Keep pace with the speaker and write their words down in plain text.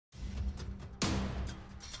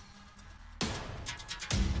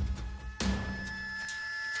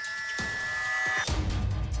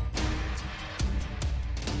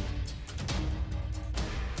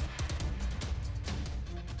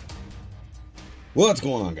What's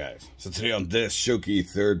going on, guys? So today on this SHOKY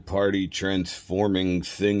third-party transforming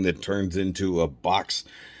thing that turns into a box,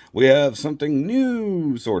 we have something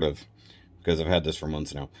new, sort of, because I've had this for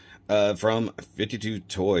months now, from 52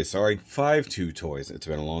 Toys, sorry, 52 Toys. It's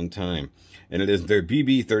been a long time. And it is their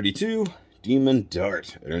BB-32 Demon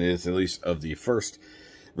Dart. And it is at least of the first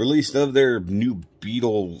release of their new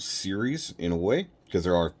Beetle series, in a way. Because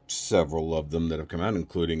there are several of them that have come out,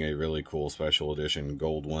 including a really cool special edition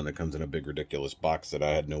gold one that comes in a big ridiculous box that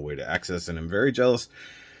I had no way to access, and I'm very jealous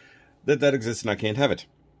that that exists and I can't have it.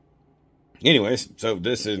 Anyways, so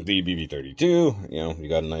this is the BB-32. You know, you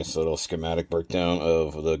got a nice little schematic breakdown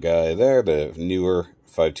of the guy there, the newer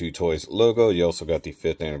 52 Toys logo. You also got the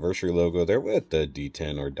 5th anniversary logo there with the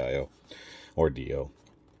D10 or Dio, or Dio.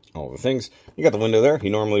 All the things. You got the window there. He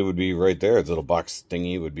normally would be right there. His little box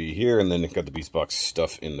thingy would be here, and then you got the Beast Box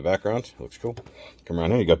stuff in the background. Looks cool. Come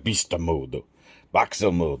around here. You got Beast Mode. Box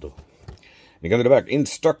Mode. You come to the back.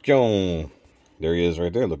 Instruction. There he is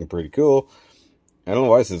right there, looking pretty cool. I don't know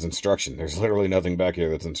why it says instruction. There's literally nothing back here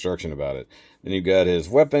that's instruction about it. Then you got his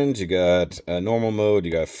weapons. You got normal mode.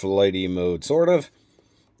 You got flighty mode, sort of.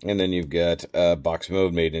 And then you've got box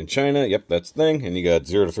mode made in China. Yep, that's the thing. And you got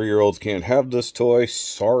 0 to 3-year-olds can't have this toy.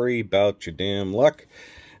 Sorry about your damn luck.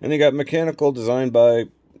 And you got mechanical designed by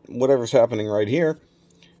whatever's happening right here.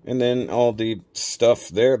 And then all the stuff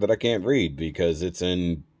there that I can't read because it's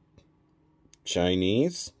in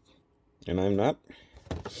Chinese. And I'm not.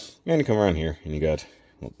 And you come around here and you got,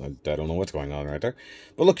 well, I don't know what's going on right there.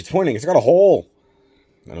 But look, it's pointing. It's got a hole.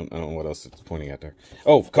 I don't know what else it's pointing at there.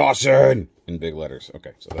 Oh, caution! In big letters.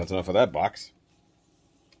 Okay, so that's enough of that box.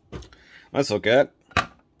 Let's look at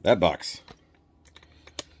that box.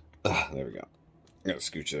 There we go. Gotta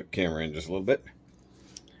scooch the camera in just a little bit.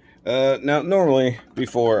 Now, normally,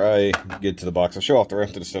 before I get to the box, I'll show off the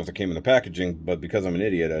rest of the stuff that came in the packaging, but because I'm an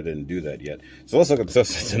idiot, I didn't do that yet. So let's look at the stuff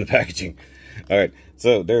that's in the packaging. Alright,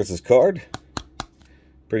 so there's this card.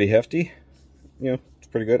 Pretty hefty. You know, it's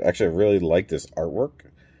pretty good. Actually, I really like this artwork.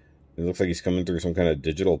 It looks like he's coming through some kind of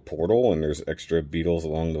digital portal, and there's extra beetles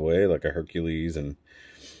along the way, like a Hercules and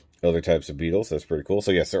other types of beetles. That's pretty cool.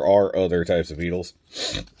 So yes, there are other types of beetles.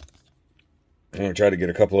 I'm going to try to get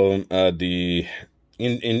a couple of them.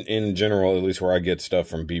 In general, at least where I get stuff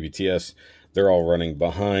from BBTS, they're all running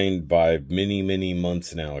behind by many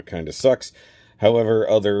months now. It kind of sucks. However,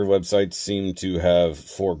 other websites seem to have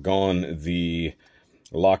foregone the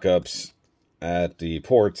lockups at the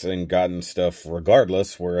ports and gotten stuff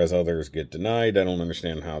regardless, whereas others get denied. I don't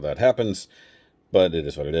understand how that happens, but it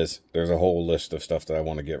is what it is. There's a whole list of stuff that I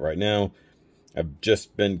want to get right now. I've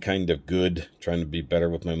just been kind of good, trying to be better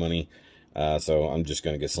with my money, so I'm just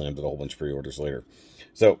going to get slammed with a whole bunch of pre-orders later.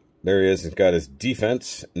 So, there he is. He's got his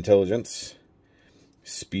defense, intelligence,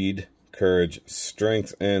 speed, courage,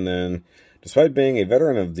 strength, and then, despite being a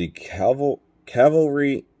veteran of the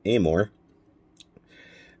cavalry Amor,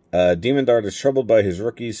 Demon Dart is troubled by his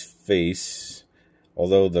rookie's face,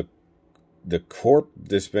 although the corp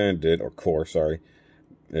disbanded, or core, sorry,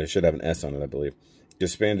 it should have an S on it, I believe,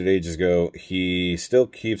 disbanded ages ago. He still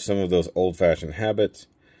keeps some of those old-fashioned habits,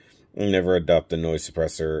 and never adopt the noise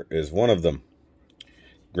suppressor is one of them.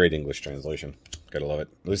 Great English translation. Gotta love it.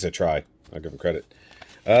 At least I try. I'll give him credit.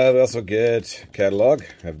 We also get catalog.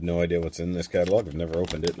 I have no idea what's in this catalog. I've never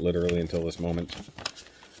opened it, literally, until this moment.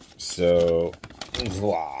 So,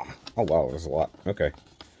 oh wow, there's a lot. Okay.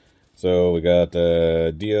 So we got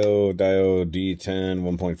the Dio D10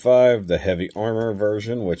 1.5, the heavy armor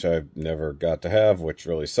version, which I've never got to have, which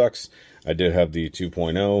really sucks. I did have the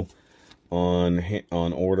 2.0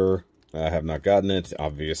 on order. I have not gotten it,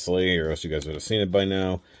 obviously, or else you guys would have seen it by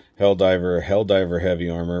now. Helldiver heavy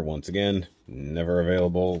armor, once again, never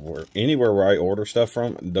available. Anywhere where I order stuff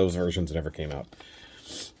from, those versions never came out.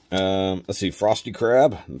 Let's see, Frosty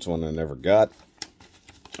Crab. That's one I never got.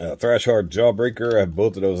 Thrash Hard Jawbreaker. I have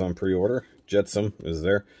both of those on pre-order. Jetsam is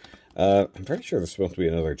there. I'm pretty sure there's supposed to be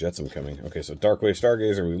another Jetsam coming. Okay, so Darkwave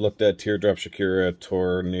Stargazer. We looked at Teardrop Shakira,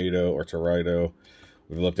 Tornado or Torrido.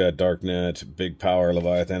 We've looked at Darknet, Big Power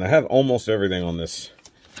Leviathan. I have almost everything on this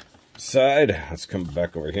side. Let's come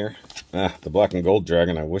back over here. The Black and Gold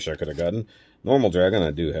Dragon. I wish I could have gotten. Normal Dragon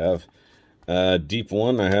I do have. Deep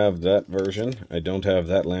One, I have that version. I don't have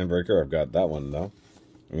that Landbreaker. I've got that one, though.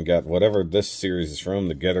 We got whatever this series is from,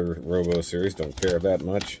 the Getter Robo series. Don't care that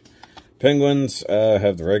much. Penguins,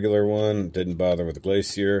 have the regular one. Didn't bother with the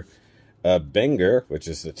Glacier. Banger, which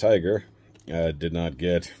is the Tiger. Did not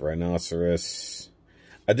get Rhinoceros.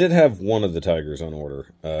 I did have one of the tigers on order.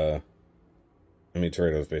 I mean,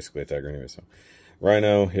 Tornado is basically a tiger anyway, so.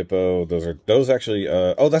 Rhino, Hippo, those actually,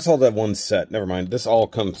 oh, that's all that one set. Never mind. This all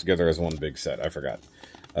comes together as one big set. I forgot.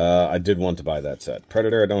 I did want to buy that set.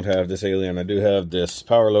 Predator, I don't have. This Alien, I do have. This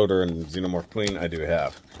Power Loader and Xenomorph Queen, I do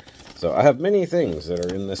have. So I have many things that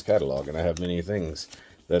are in this catalog, and I have many things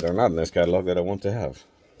that are not in this catalog that I want to have.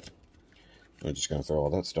 I'm just going to throw all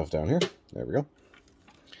that stuff down here. There we go.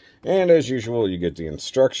 And as usual, you get the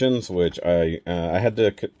instructions, which I had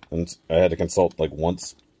to consult like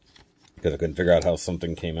once because I couldn't figure out how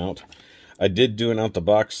something came out. I did do an out the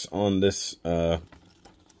box on this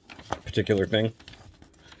particular thing,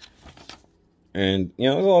 and you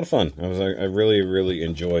know, it was a lot of fun. I really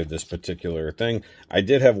enjoyed this particular thing. I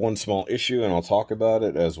did have one small issue, and I'll talk about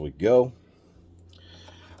it as we go.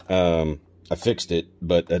 I fixed it,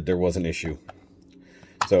 but there was an issue.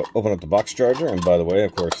 So open up the box charger, and by the way,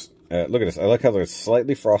 of course, look at this. I like how they're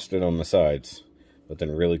slightly frosted on the sides, but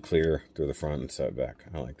then really clear through the front and side back.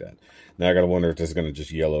 I like that. Now I gotta wonder if this is gonna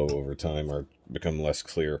just yellow over time or become less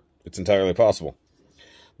clear. It's entirely possible.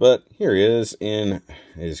 But here he is in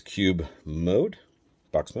his cube mode,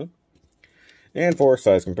 box mode. And for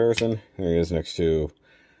size comparison, here he is next to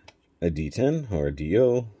a D10 or a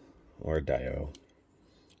DO or a Dio.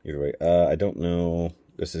 Either way, I don't know.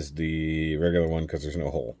 This is the regular one because there's no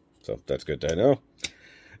hole. So that's good to know.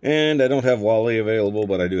 And I don't have Wally available,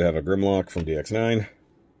 but I do have a Grimlock from DX9.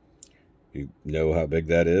 You know how big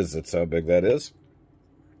that is. That's how big that is.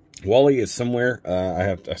 Wally is somewhere.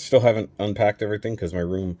 I still haven't unpacked everything because my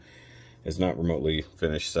room is not remotely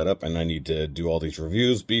finished set up, and I need to do all these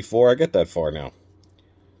reviews before I get that far now.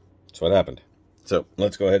 That's what happened. So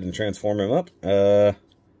let's go ahead and transform him up. I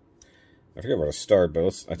forget where to start,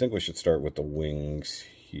 but I think we should start with the wings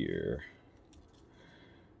here.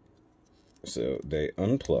 So they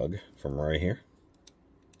unplug from right here.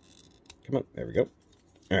 Come on, there we go.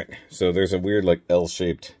 All right, so there's a weird like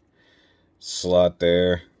L-shaped slot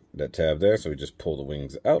there, that tab there, so we just pull the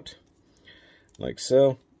wings out, like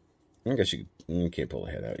so. I guess you can't pull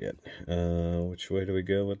the head out yet. Which way do we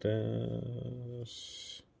go with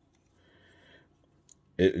this?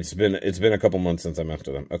 It's been a couple months since I'm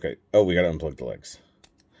after them. Okay. Oh, we got to unplug the legs.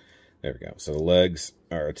 There we go. So the legs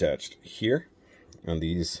are attached here on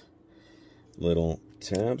these little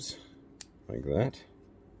tabs, like that.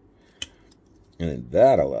 And then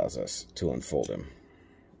that allows us to unfold him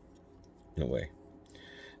in a way.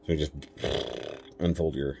 So just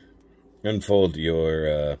unfold your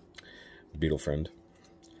beetle friend.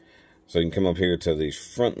 So you can come up here to these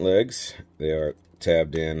front legs. They are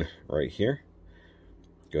tabbed in right here.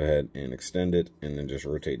 Go ahead and extend it, and then just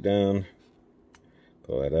rotate down.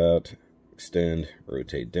 Pull that out, extend,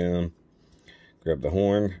 rotate down. Grab the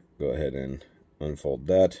horn, go ahead and unfold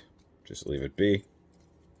that. Just leave it be.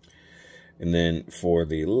 And then for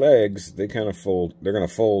the legs, they kind of fold. They're going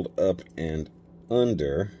to fold up and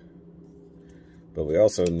under. But we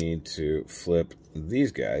also need to flip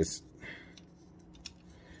these guys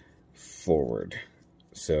forward.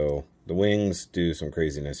 So the wings do some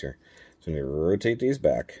craziness here. So we need to rotate these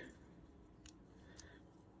back.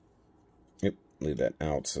 Yep, leave that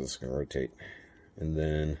out so it's going to rotate. And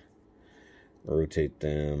then rotate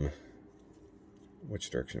them.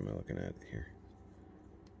 Which direction am I looking at here?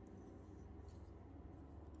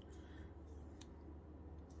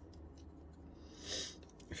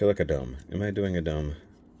 I feel like a dome. Am I doing a dome?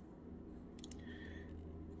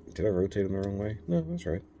 Did I rotate them the wrong way? No, that's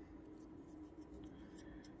right.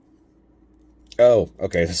 Oh,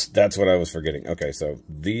 okay, that's what I was forgetting. Okay, so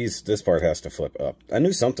this part has to flip up. I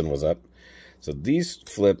knew something was up. So these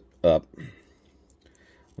flip up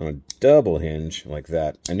on a double hinge like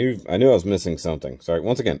that. I knew I was missing something. Sorry,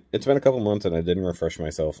 once again, it's been a couple months and I didn't refresh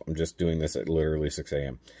myself. I'm just doing this at literally 6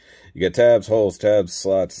 a.m. You get tabs, holes, tabs,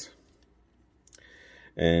 slots.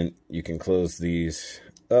 And you can close these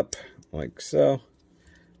up like so.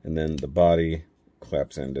 And then the body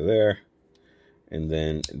claps into there. And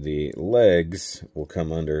then the legs will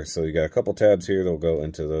come under. So you got a couple tabs here that'll go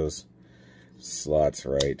into those slots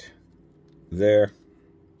right there.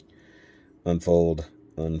 Unfold,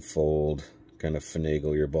 unfold, kind of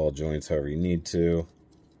finagle your ball joints however you need to.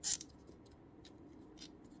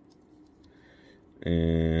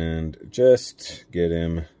 And just get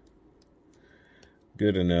him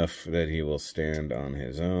good enough that he will stand on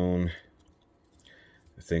his own.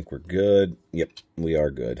 I think we're good. Yep, we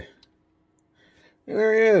are good. And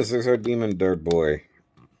there he is. There's our demon dirt boy.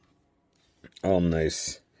 All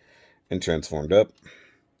nice and transformed up.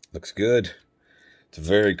 Looks good. It's a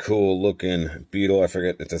very cool looking beetle. I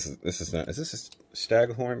forget if this is a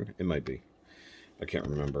staghorn? It might be. I can't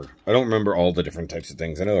remember. I don't remember all the different types of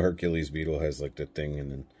things. I know a Hercules beetle has like the thing,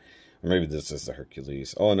 and then or maybe this is the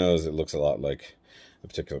Hercules. All I know is it looks a lot like a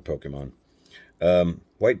particular Pokemon.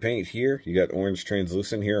 White paint here. You got orange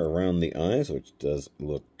translucent here around the eyes, which does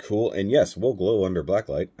look cool. And yes, will glow under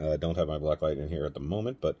blacklight. I don't have my blacklight in here at the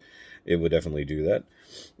moment, but it would definitely do that.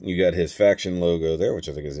 You got his faction logo there, which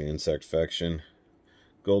I think is the insect faction.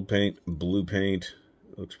 Gold paint, blue paint.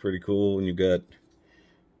 Looks pretty cool. And you got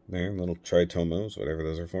there little tritomos, whatever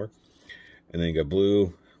those are for. And then you got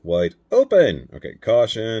blue, white, open. Okay,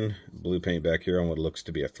 caution. Blue paint back here on what looks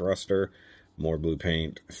to be a thruster. More blue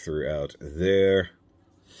paint throughout there.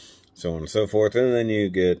 So on and so forth. And then you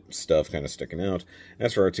get stuff kind of sticking out.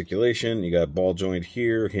 As for articulation, you got ball joint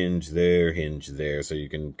here, hinge there. So you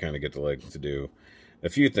can kind of get the legs to do a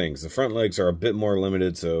few things. The front legs are a bit more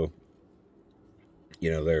limited, so, you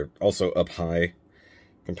know, they're also up high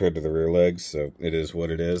compared to the rear legs. So it is what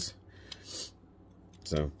it is.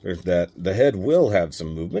 So there's that. The head will have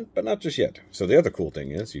some movement, but not just yet. So the other cool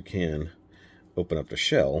thing is you can open up the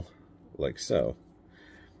shell like so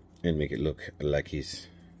and make it look like he's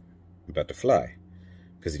about to fly,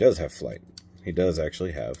 because he does have flight. He does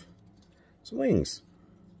actually have some wings,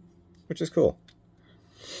 which is cool.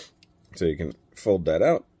 So you can fold that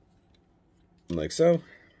out like so,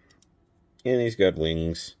 and he's got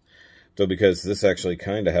wings. So because this actually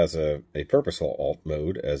kind of has a purposeful alt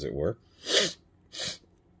mode, as it were,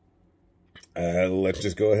 let's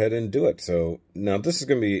just go ahead and do it. So now this is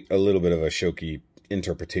going to be a little bit of a Shoky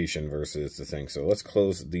interpretation versus the thing. So let's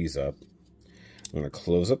close these up. I'm going to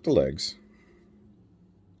close up the legs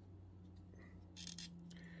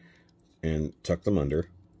and tuck them under.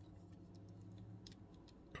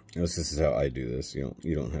 This is how I do this. You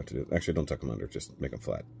don't have to do it. Actually, don't tuck them under. Just make them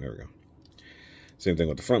flat. There we go. Same thing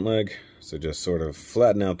with the front leg. So just sort of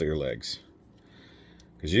flatten out your legs,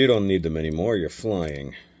 because you don't need them anymore. You're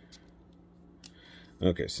flying.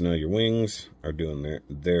 Okay, so now your wings are doing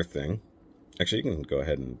their thing. Actually, you can go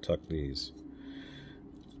ahead and tuck these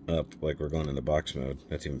up like we're going into box mode.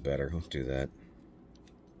 That's even better. Let's do that.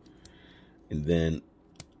 And then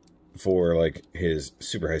for like his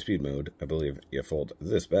super high speed mode, I believe you fold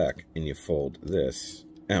this back and you fold this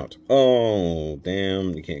out. Oh,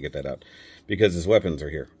 damn, you can't get that out because his weapons are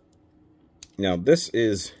here. Now, this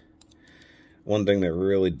is one thing that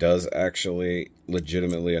really does actually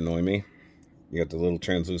legitimately annoy me. You got the little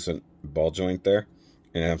translucent ball joint there,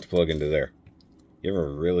 and I have to plug into there. You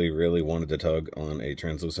ever really, really wanted to tug on a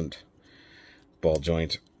translucent ball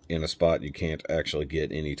joint in a spot you can't actually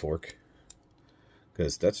get any torque?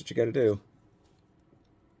 Because that's what you got to do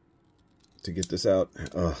to get this out.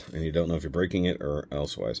 Oh, and you don't know if you're breaking it or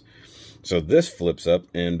elsewise. So this flips up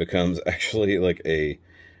and becomes actually like a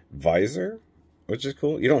visor, which is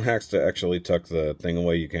cool. You don't have to actually tuck the thing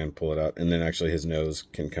away. You can pull it out, and then actually his nose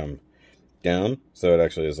can come down. So it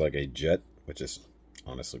actually is like a jet, which is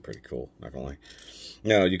honestly pretty cool, not gonna lie.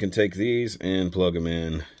 Now you can take these and plug them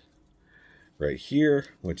in right here,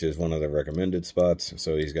 which is one of the recommended spots.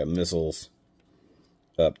 So he's got missiles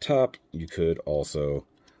up top. You could also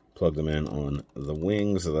plug them in on the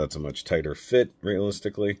wings, so that's a much tighter fit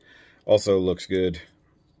realistically. Also looks good.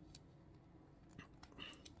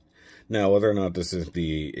 Now, whether or not this is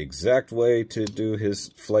the exact way to do his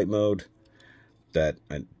flight mode, that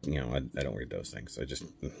I don't read those things. I just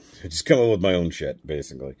come up with my own shit,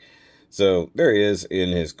 basically. So there he is in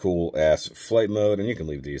his cool ass flight mode, and you can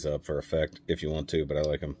leave these up for effect if you want to, but I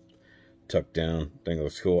like them tucked down. I think it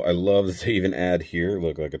looks cool. I love that they even add here,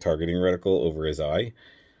 look like a targeting reticle over his eye.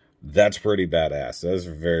 That's pretty badass. That's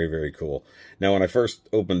very, very cool. Now, when I first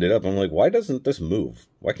opened it up, I'm like, why doesn't this move?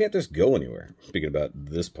 Why can't this go anywhere? Speaking about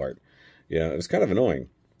this part, yeah, it was kind of annoying.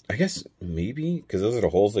 I guess maybe, because those are the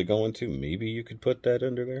holes they go into, maybe you could put that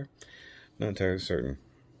under there. Not entirely certain.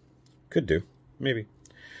 Could do. Maybe.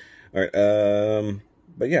 All right.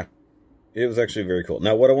 But yeah, it was actually very cool.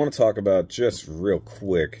 Now, what I want to talk about just real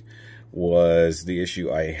quick was the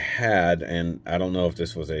issue I had, and I don't know if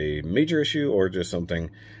this was a major issue or just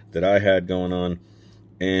something that I had going on,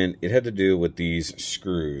 and it had to do with these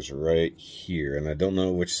screws right here, and I don't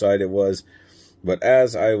know which side it was. But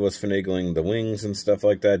as I was finagling the wings and stuff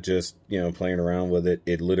like that, just, playing around with it,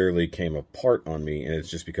 it literally came apart on me. And it's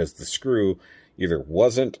just because the screw either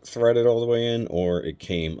wasn't threaded all the way in or it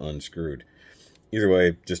came unscrewed. Either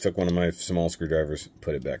way, just took one of my small screwdrivers,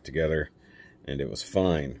 put it back together, and it was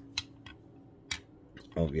fine.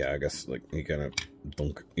 Oh, yeah, I guess, like, he kind of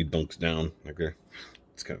dunks down. Okay.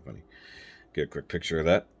 It's kind of funny. Get a quick picture of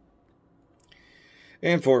that.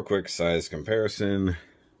 And for a quick size comparison,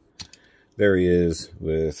 there he is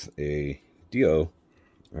with a DO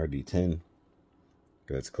RD10.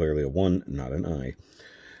 That's clearly a 1, not an I.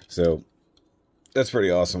 So that's pretty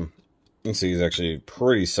awesome. You can see he's actually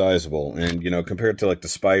pretty sizable. And, compared to like the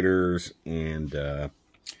spiders and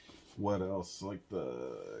what else? Like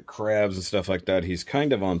the crabs and stuff like that. He's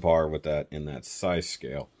kind of on par with that in that size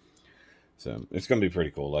scale. So it's going to be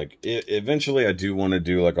pretty cool. Like eventually I do want to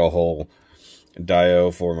do like a whole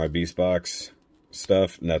dio for my Beast Box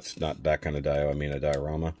stuff. And that's not that kind of dio. I mean a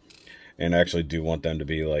diorama. And I actually do want them to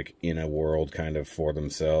be like in a world kind of for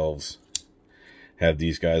themselves. Have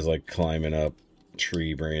these guys like climbing up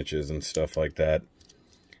tree branches and stuff like that.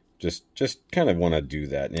 Just kind of want to do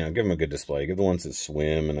that. You know, give them a good display. Give the ones that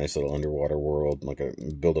swim a nice little underwater world. Like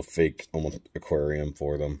build a fake almost aquarium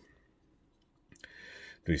for them.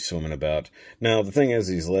 Be swimming about. Now, the thing is,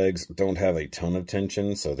 these legs don't have a ton of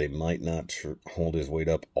tension, so they might not hold his weight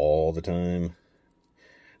up all the time.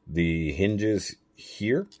 The hinges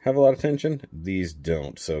here have a lot of tension. These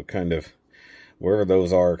don't. So kind of wherever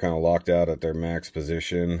those are kind of locked out at their max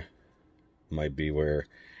position might be where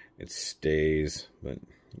it stays, but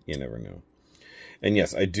you never know. And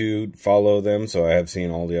yes, I do follow them, so I have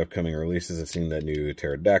seen all the upcoming releases. I've seen that new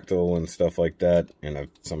pterodactyl and stuff like that, and I've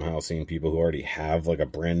somehow seen people who already have like a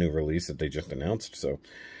brand new release that they just announced. So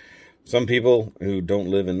some people who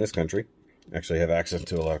don't live in this country actually have access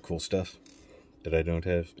to a lot of cool stuff that I don't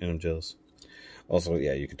have, and I'm jealous. Also,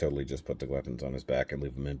 yeah, you can totally just put the weapons on his back and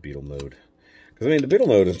leave him in beetle mode. Because, I mean, the beetle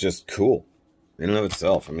mode is just cool in and of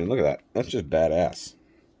itself. I mean, look at that. That's just badass.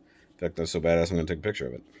 In fact, that's so badass, I'm going to take a picture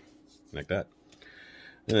of it. Like that.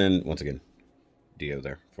 And then, once again, Dio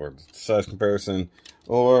there for size comparison.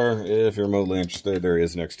 Or, if you're remotely interested, there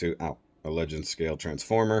is next to, a Legend Scale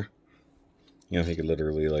Transformer. You know, he could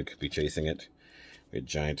literally, like, be chasing it. A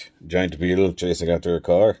giant beetle chasing after a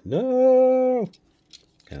car. No!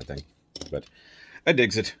 Kind of thing. But I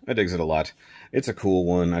digs it. I digs it a lot. It's a cool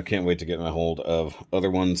one. I can't wait to get my hold of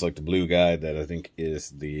other ones like the blue guy that I think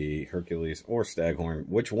is the Hercules or Staghorn.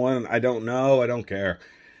 Which one? I don't know. I don't care.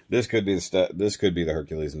 This could be the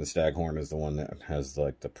Hercules, and the Staghorn is the one that has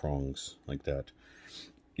like the prongs like that.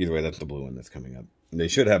 Either way, that's the blue one that's coming up. They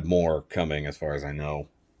should have more coming, as far as I know.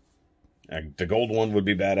 The gold one would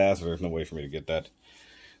be badass, but there's no way for me to get that.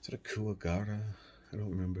 Is it a Kuwagara? I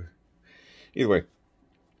don't remember. Either way.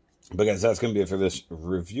 But guys, that's going to be it for this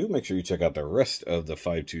review. Make sure you check out the rest of the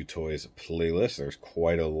 5.2 Toys playlist. There's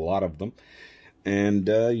quite a lot of them. And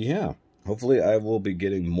yeah, hopefully I will be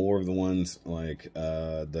getting more of the ones like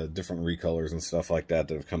the different recolors and stuff like that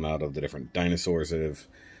have come out of the different dinosaurs that have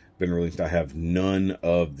been released. I have none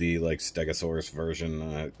of the like Stegosaurus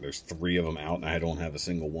version. There's 3 of them out, and I don't have a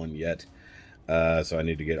single one yet. So I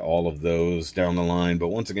need to get all of those down the line. But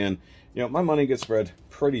once again, you know, my money gets spread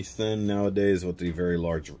pretty thin nowadays with the very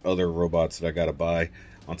large other robots that I got to buy,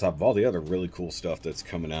 on top of all the other really cool stuff that's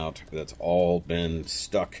coming out that's all been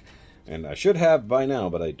stuck. And I should have by now,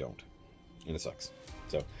 but I don't. And it sucks.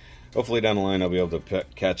 So hopefully down the line I'll be able to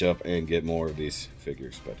catch up and get more of these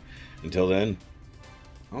figures. But until then,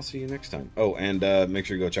 I'll see you next time. Oh, and make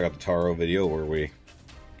sure you go check out the Taro video where we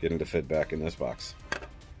get him to fit back in this box.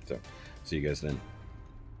 So see you guys then.